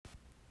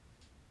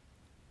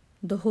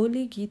The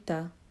Holy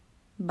Gita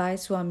by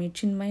Swami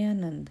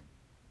Chinmayanand.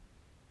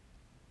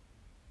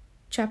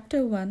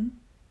 Chapter 1.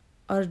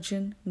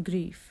 Arjun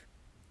Grief.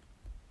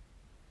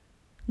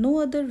 No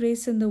other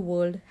race in the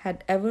world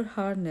had ever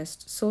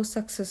harnessed so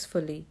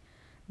successfully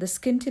the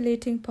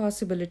scintillating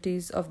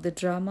possibilities of the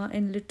drama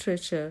in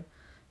literature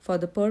for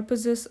the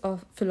purposes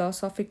of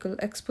philosophical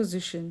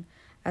exposition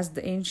as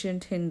the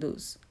ancient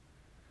Hindus.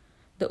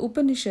 The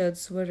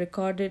Upanishads were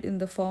recorded in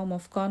the form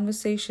of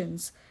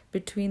conversations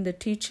between the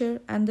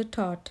teacher and the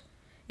taught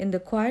in the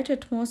quiet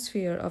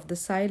atmosphere of the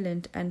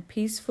silent and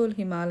peaceful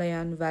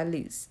Himalayan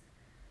valleys.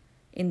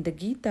 In the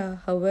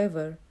Gita,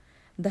 however,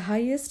 the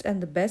highest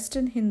and the best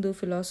in Hindu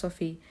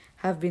philosophy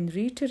have been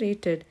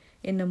reiterated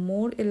in a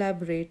more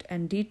elaborate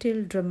and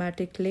detailed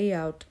dramatic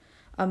layout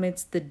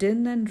amidst the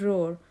din and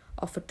roar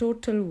of a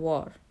total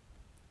war.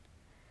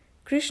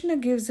 Krishna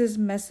gives his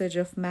message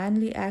of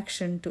manly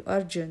action to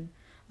Arjun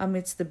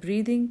amidst the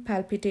breathing,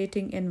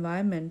 palpitating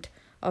environment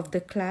of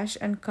the clash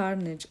and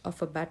carnage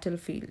of a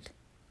battlefield.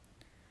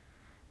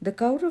 The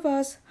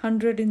Kauravas,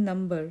 100 in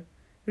number,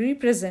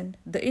 represent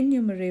the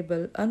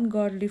innumerable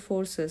ungodly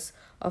forces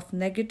of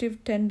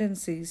negative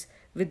tendencies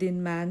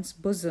within man's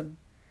bosom,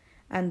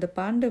 and the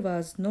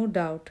Pandavas, no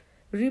doubt,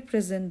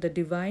 represent the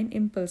divine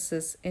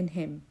impulses in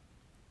him.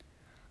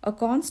 A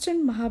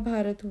constant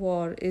Mahabharat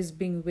war is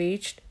being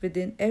waged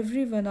within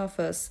every one of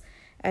us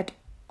at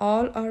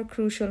all our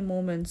crucial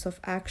moments of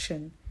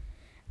action,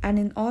 and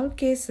in all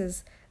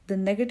cases, the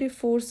negative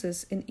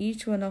forces in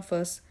each one of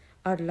us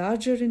are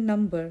larger in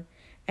number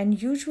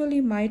and usually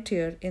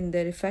mightier in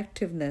their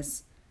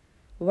effectiveness,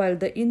 while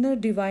the inner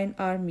divine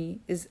army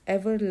is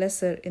ever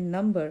lesser in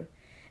number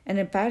and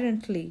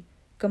apparently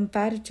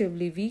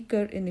comparatively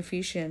weaker in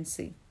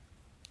efficiency.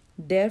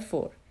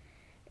 Therefore,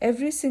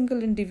 every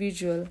single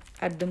individual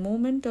at the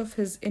moment of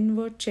his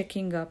inward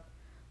checking up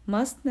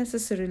must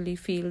necessarily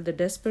feel the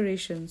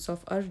desperations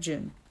of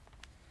Arjun.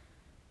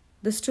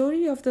 The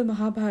story of the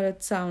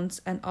Mahabharata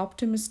sounds an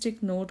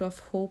optimistic note of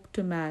hope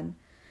to man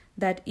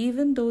that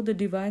even though the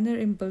diviner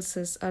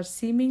impulses are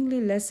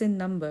seemingly less in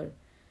number,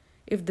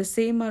 if the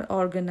same are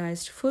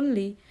organized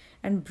fully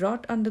and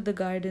brought under the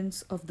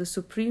guidance of the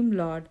Supreme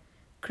Lord,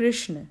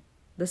 Krishna,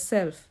 the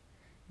Self,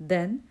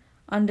 then,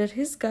 under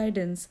his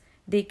guidance,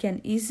 they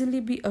can easily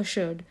be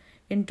ushered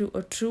into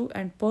a true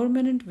and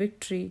permanent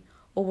victory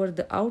over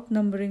the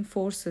outnumbering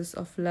forces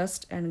of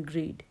lust and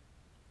greed.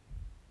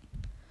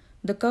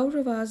 The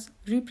Kauravas,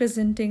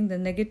 representing the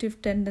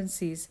negative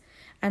tendencies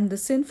and the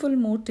sinful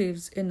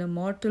motives in a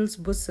mortal's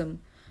bosom,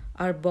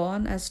 are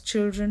born as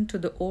children to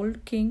the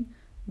old king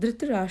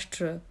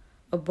Dhritarashtra,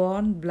 a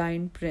born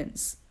blind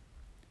prince.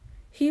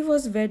 He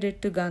was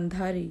wedded to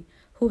Gandhari,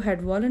 who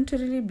had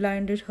voluntarily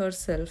blinded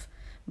herself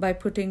by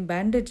putting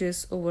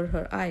bandages over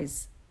her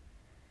eyes.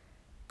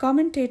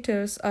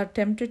 Commentators are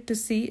tempted to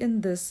see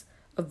in this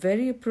a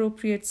very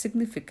appropriate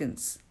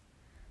significance.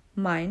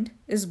 Mind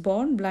is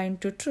born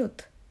blind to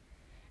truth,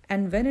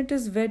 and when it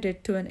is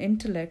wedded to an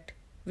intellect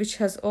which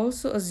has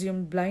also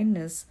assumed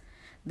blindness,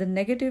 the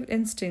negative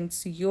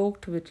instincts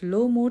yoked with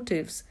low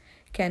motives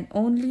can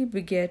only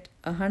beget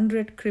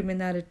 100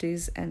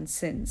 criminalities and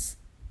sins.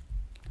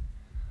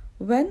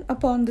 When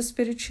upon the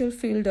spiritual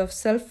field of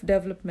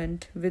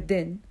self-development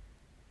within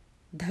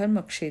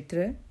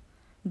Dharmakshetra,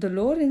 the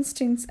lower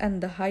instincts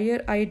and the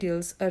higher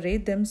ideals array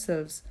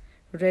themselves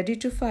ready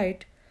to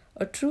fight,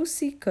 a true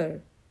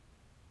seeker,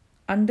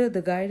 under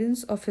the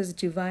guidance of his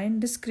divine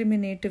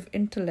discriminative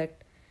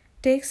intellect,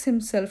 takes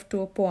himself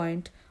to a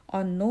point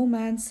on no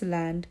man's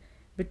land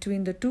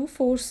between the two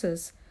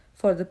forces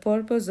for the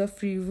purpose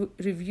of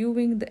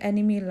reviewing the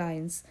enemy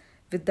lines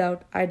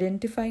without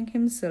identifying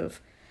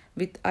himself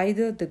with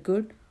either the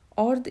good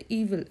or the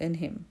evil in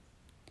him.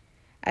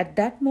 At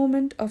that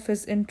moment of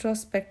his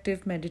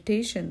introspective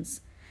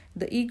meditations,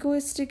 the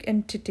egoistic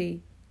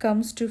entity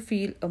comes to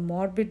feel a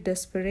morbid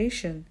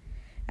desperation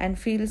and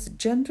feels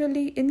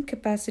generally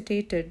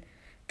incapacitated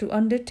to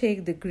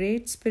undertake the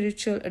great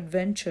spiritual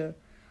adventure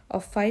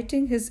of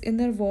fighting his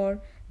inner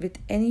war with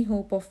any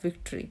hope of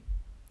victory.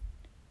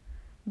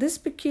 This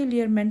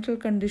peculiar mental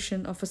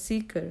condition of a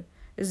seeker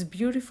is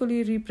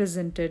beautifully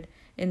represented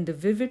in the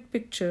vivid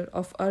picture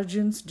of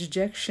Arjun's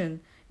dejection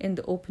in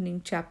the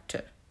opening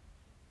chapter.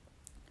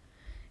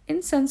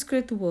 In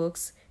Sanskrit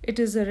works, it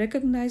is a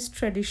recognized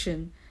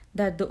tradition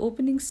that the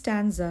opening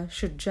stanza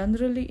should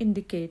generally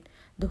indicate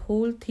the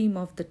whole theme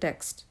of the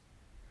text.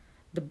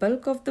 The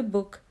bulk of the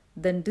book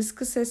then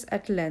discusses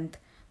at length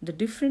the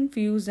different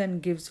views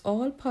and gives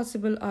all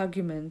possible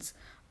arguments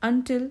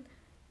until,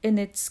 in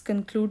its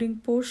concluding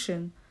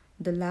portion,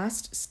 the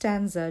last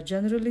stanza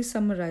generally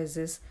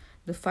summarizes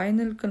the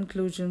final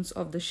conclusions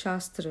of the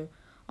Shastra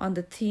on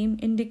the theme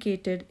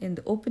indicated in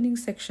the opening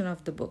section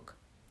of the book.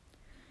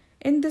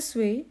 In this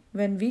way,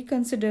 when we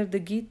consider the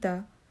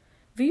Gita,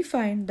 we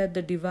find that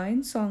the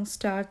divine song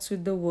starts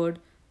with the word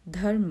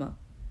dharma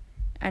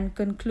and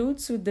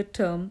concludes with the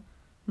term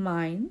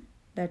mine,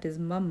 that is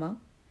mama,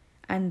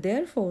 and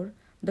therefore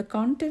the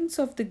contents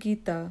of the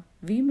Gita,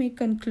 we may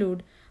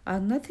conclude, are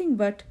nothing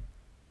but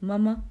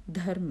mama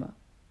dharma.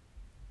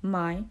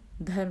 my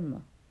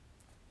dharma.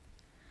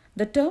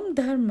 The term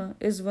dharma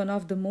is one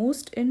of the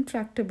most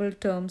intractable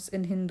terms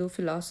in Hindu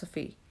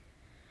philosophy.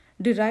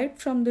 Derived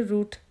from the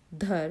root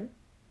dhar,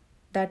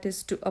 that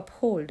is to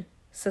uphold,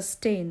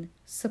 sustain,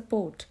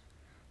 support,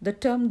 the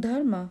term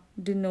dharma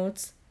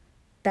denotes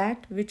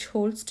that which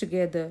holds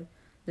together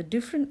the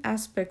different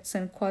aspects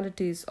and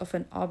qualities of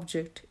an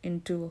object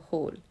into a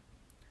whole.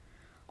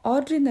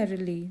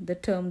 Ordinarily, the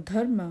term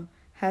dharma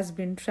has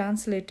been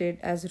translated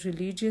as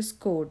religious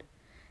code,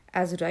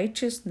 as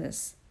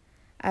righteousness,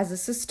 as a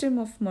system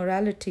of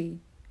morality,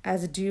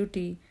 as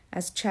duty,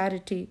 as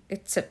charity,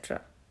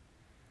 etc.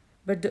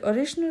 But the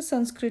original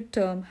Sanskrit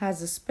term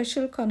has a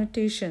special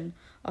connotation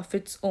of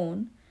its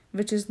own,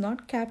 which is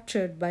not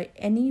captured by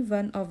any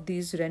one of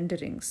these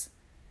renderings.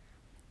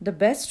 The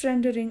best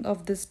rendering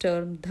of this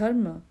term,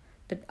 dharma,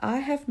 that I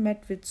have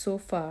met with so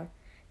far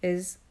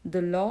is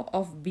the law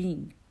of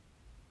being,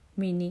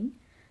 meaning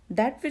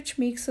that which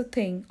makes a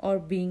thing or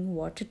being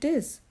what it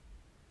is.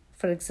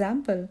 For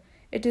example,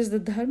 it is the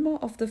dharma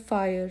of the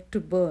fire to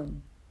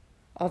burn,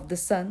 of the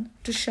sun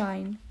to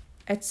shine,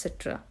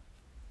 etc.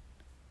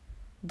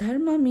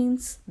 Dharma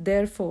means,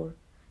 therefore,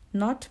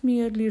 not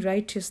merely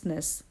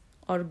righteousness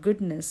or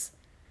goodness,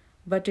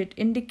 but it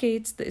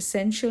indicates the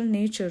essential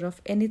nature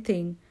of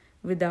anything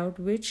without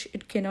which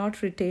it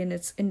cannot retain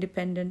its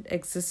independent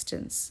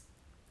existence.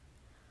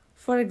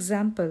 For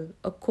example,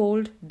 a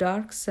cold,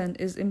 dark sun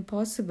is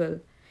impossible,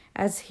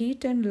 as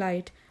heat and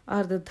light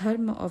are the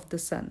dharma of the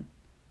sun.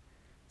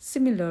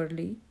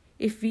 Similarly,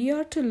 if we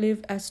are to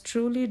live as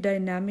truly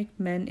dynamic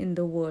men in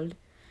the world,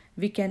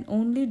 we can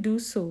only do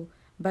so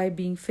by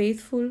being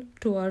faithful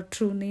to our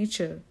true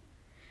nature.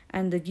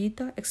 And the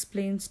Gita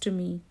explains to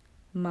me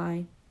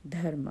my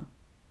dharma.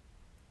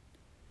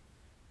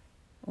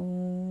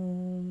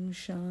 Om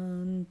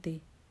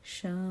Shanti,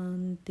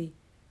 Shanti,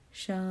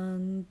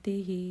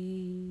 Shanti.